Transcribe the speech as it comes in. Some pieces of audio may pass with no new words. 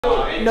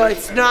No,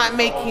 it's not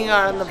making it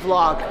on the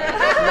vlog.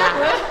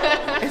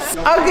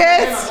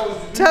 August,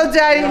 tell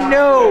Daddy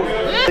no.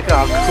 Look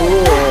how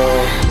cool.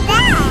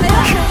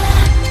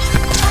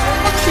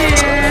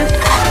 Cheers.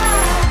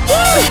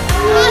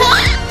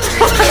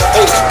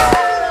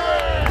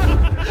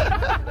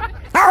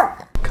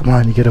 Come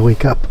on, you gotta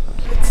wake up.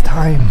 It's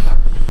time.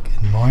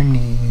 Good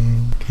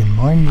morning. Good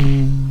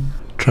morning.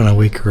 Trying to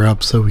wake her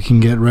up so we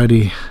can get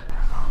ready.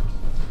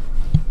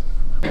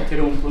 We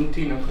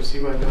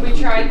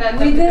tried that.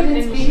 We did.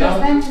 It's because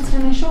then it's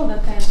gonna show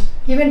that then.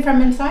 Even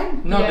from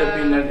inside? No, yeah.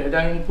 Det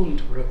är en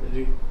punkt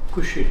proprio,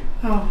 cushy.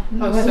 Oh,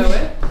 no, sew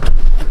it?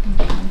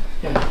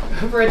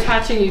 Yeah. We're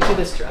attaching you to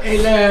this dress.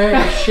 Eller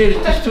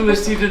scelto sto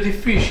vestito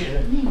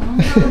difficile.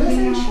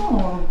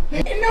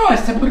 No,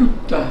 sta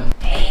brutta.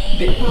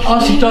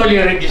 Si toglie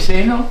il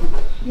reggiseno.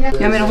 Yeah. You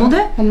want me to hold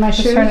it? And my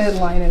shoes? Just trying to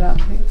line it up.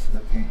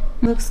 Okay.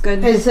 Looks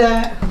good. I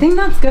think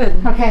that's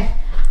good. Okay.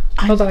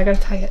 Hold on, I gotta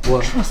tie it.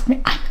 What? Trust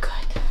me, I'm good.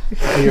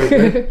 You're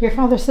good? Your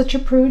father's such a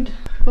prude.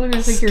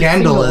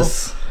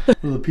 Scandalous. What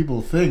do the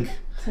people think?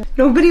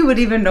 Nobody would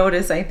even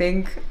notice, I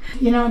think.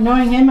 You know,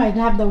 knowing him, I'd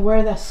have to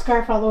wear the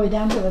scarf all the way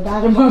down to the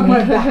bottom of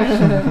my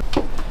back.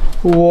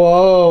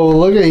 Whoa,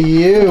 look at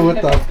you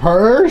with the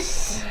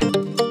purse.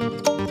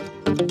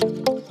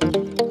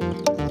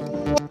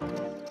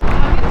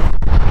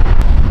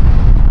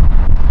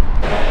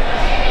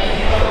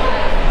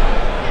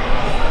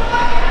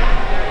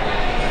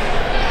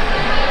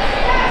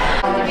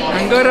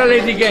 Ancora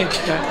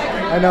l'etichetta.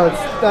 I know,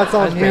 that's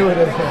all new it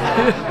is.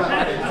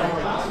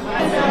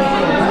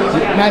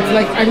 Matt's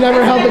like, I've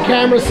never held the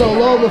camera so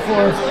low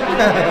before.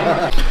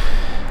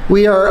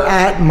 We are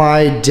at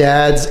my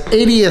dad's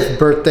 80th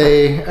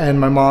birthday,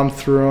 and my mom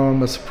threw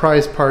him a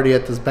surprise party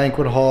at this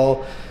banquet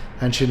hall,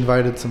 and she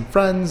invited some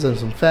friends and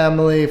some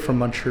family from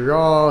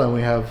Montreal, and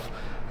we have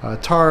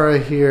Tara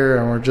here,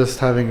 and we're just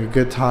having a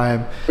good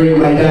time.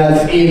 My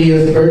dad's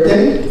 80th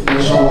birthday.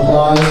 Initial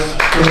applause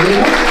for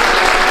Lena.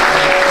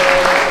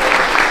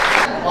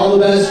 All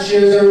the best.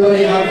 Cheers,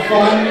 everybody. Have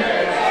fun.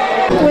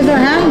 With their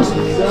hands.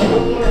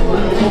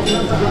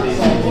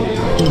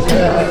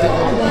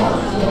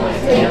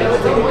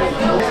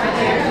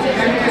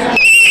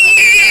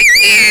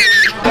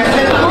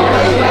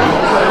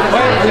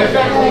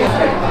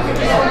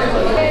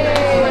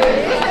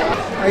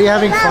 Are you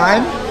having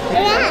fun?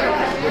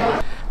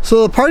 Yeah.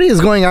 So the party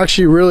is going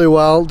actually really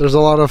well. There's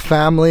a lot of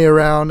family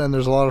around and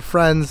there's a lot of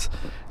friends.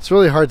 It's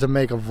really hard to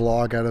make a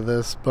vlog out of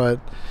this, but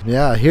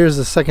yeah, here's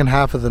the second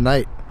half of the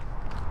night.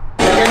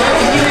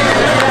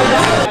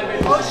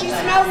 Oh, she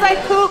smells like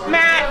poop,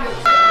 Matt.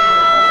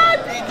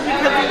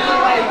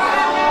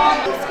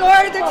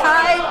 Scored the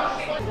tie.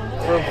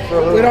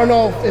 We don't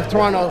know if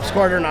Toronto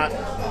scored or not.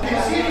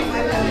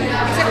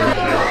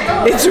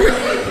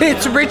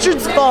 It's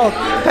Richard's fault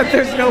that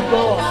there's no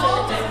goal.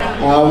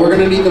 We're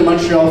gonna need the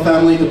Montreal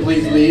family to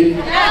please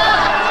leave.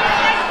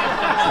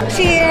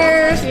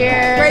 Cheers.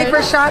 Cheers. Ready for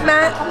a shot,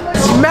 Matt?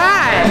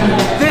 Matt,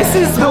 this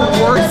is the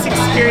worst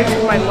experience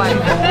of my life.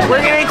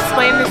 We're gonna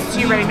explain this to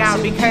you right now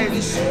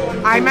because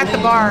I'm at the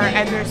bar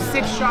and there's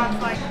 6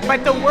 shots left.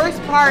 But the worst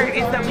part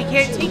is that we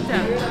can't take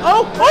them.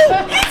 Oh,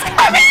 he's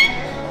coming!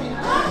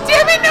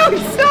 Damn it, no,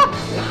 he's not.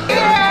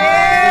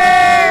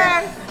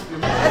 Yes.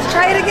 Let's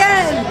try it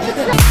again.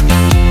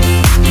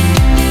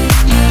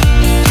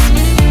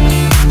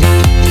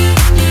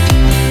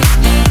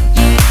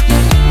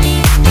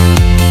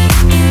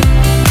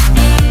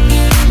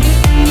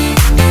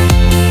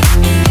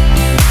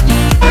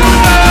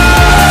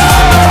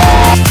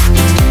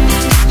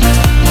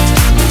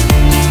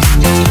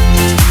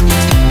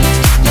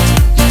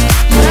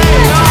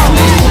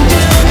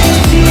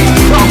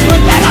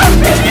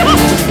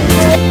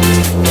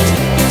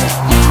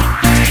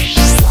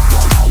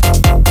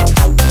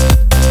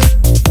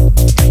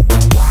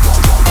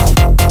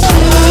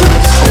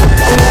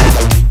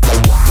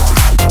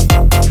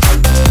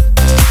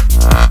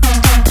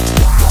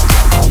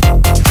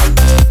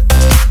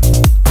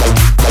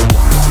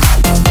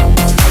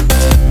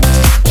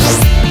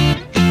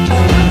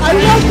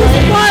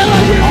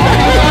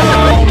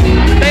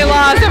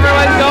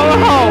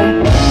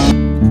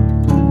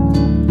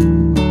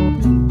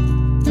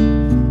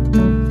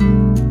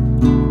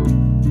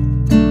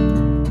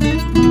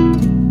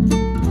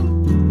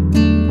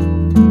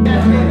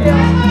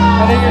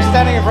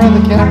 Standing in front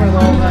of the camera the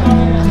whole time.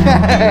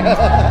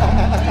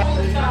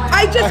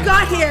 I just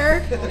got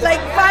here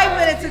like 5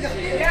 minutes ago.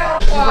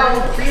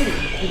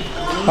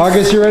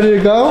 August, you ready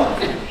to go?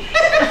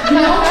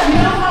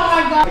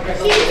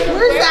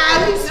 Where's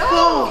Ali's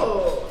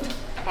phone?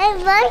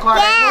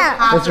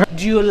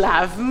 Do you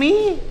love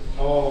me?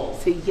 Oh.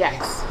 Say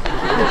yes.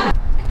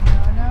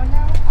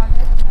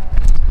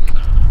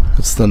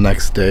 It's the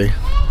next day.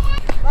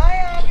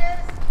 Bye,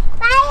 August.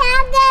 Bye,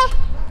 August.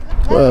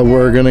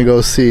 We're gonna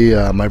go see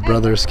my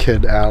brother's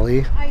kid,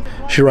 Allie.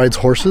 She rides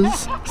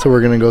horses, so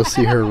we're gonna go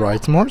see her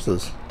ride some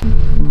horses.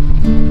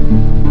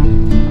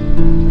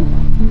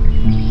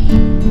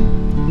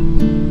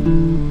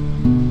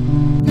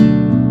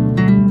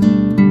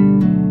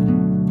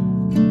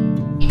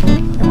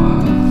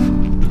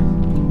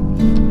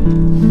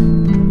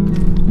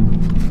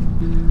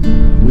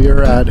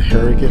 We're at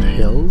Harrogate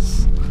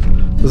Hills.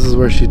 This is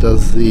where she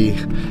does the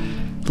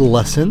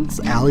lessons.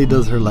 Allie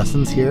does her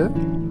lessons here.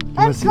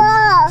 Let's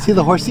go. See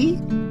the horsey?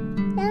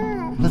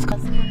 Yeah. Let's go.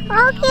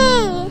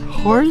 Okay.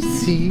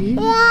 Horsey?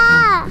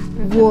 Yeah.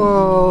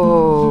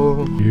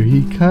 Whoa. Here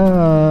he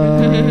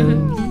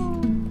comes.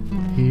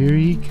 Here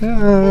he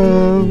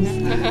comes.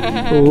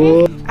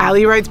 Whoa.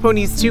 Allie rides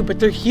ponies too, but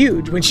they're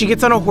huge. When she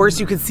gets on a horse,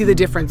 you can see the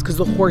difference because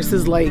the horse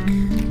is like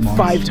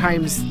 5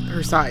 times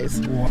her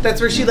size.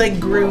 That's where she like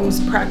grooms,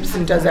 preps,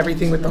 and does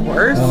everything with the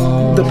horse.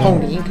 The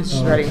pony, because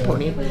she's riding a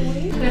pony.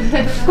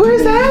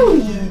 Where's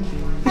Allie?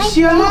 Is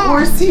she on the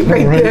horse seat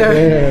right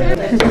there?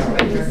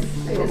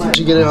 Did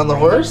you get it on the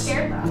horse?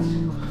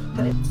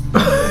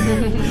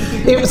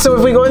 So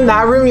if we go in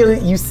that room,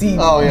 you see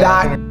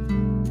that.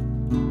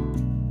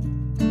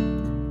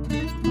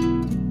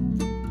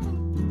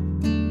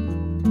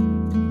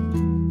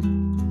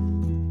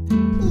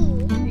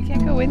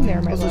 In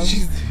there, my love.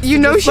 You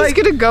know she's like,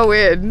 gonna go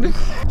in.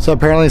 So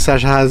apparently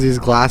Sasha has these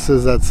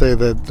glasses that say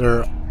that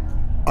they're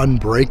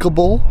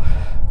unbreakable.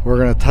 We're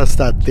gonna test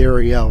that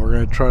theory out. We're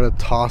gonna try to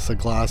toss a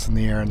glass in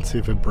the air and see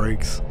if it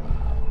breaks.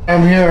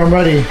 I'm here, I'm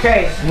ready.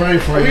 Okay. I'm ready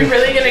for you. Are we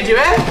really gonna do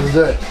it? Let's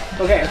do it.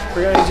 Okay,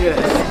 we're gonna do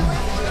this.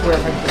 Where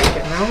am I break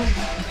it now?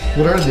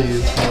 What are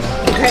these?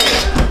 Okay,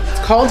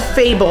 it's called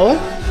Fable.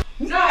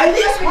 No, I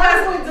think it's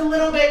a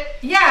little bit.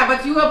 Yeah,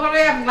 but you will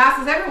probably have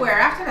glasses everywhere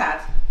after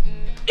that.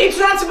 It's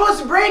not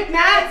supposed to break,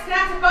 Nat. It's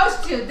not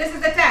supposed to. This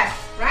is the test,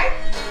 right?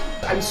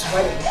 I'm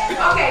sweating.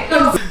 Okay,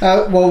 go.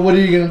 Well, what are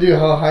you gonna do?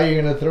 How high are you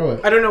gonna throw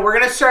it? I don't know. We're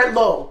gonna start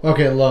low.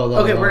 Okay, low.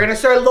 Okay, we're gonna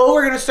start low.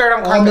 We're gonna start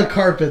on carpet. On the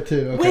carpet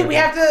too. Okay. Wait, we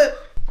have to.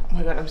 Oh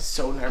my god, I'm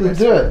so nervous. Let's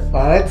do it. Oh,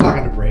 that's not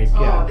gonna break.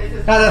 Yeah.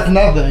 That's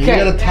nothing. Okay.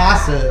 You gotta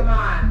toss it. Come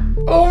on.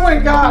 Oh my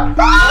god.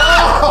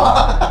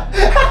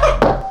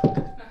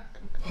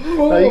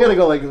 Oh, you gotta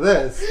go like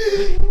this.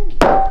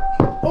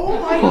 Oh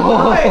my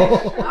god.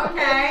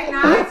 Okay,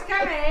 now it's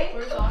coming.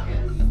 Where's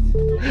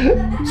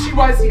August? She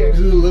was here. This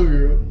is the living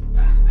room.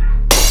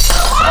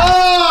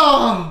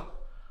 Oh!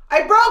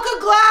 I broke a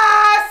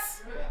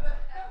glass.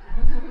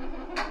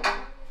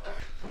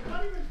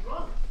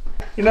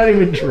 You're not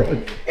even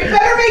drunk. It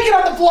better make it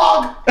on the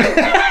vlog.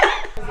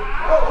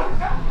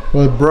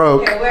 Well, it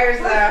broke. Okay, where's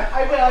the...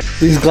 I will.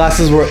 These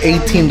glasses were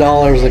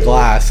 $18 a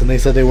glass, and they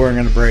said they weren't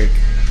gonna break.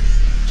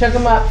 Check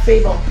them up,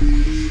 Fable.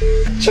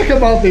 Check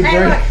them out, they Hey,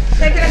 break. look.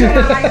 They're gonna come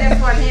out like this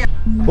one here.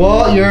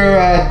 Well, your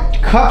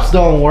cups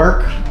don't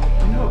work.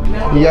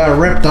 You got it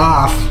ripped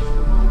off.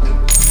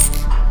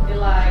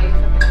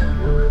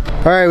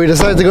 All right, we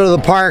decided to go to the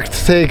park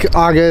to take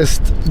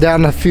August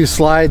down a few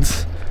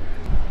slides.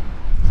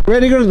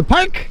 Ready to go to the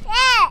park?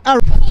 Yeah.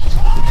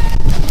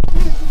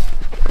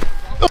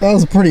 That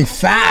was pretty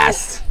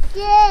fast.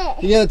 Yeah.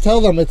 You gotta tell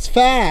them it's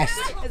fast.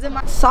 Is it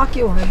my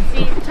socky one?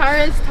 See,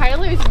 Tara's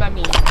Tyler's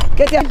mummy.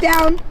 Get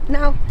down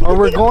now. Or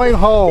we're going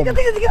home.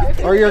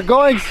 Or you're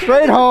going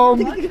straight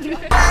home.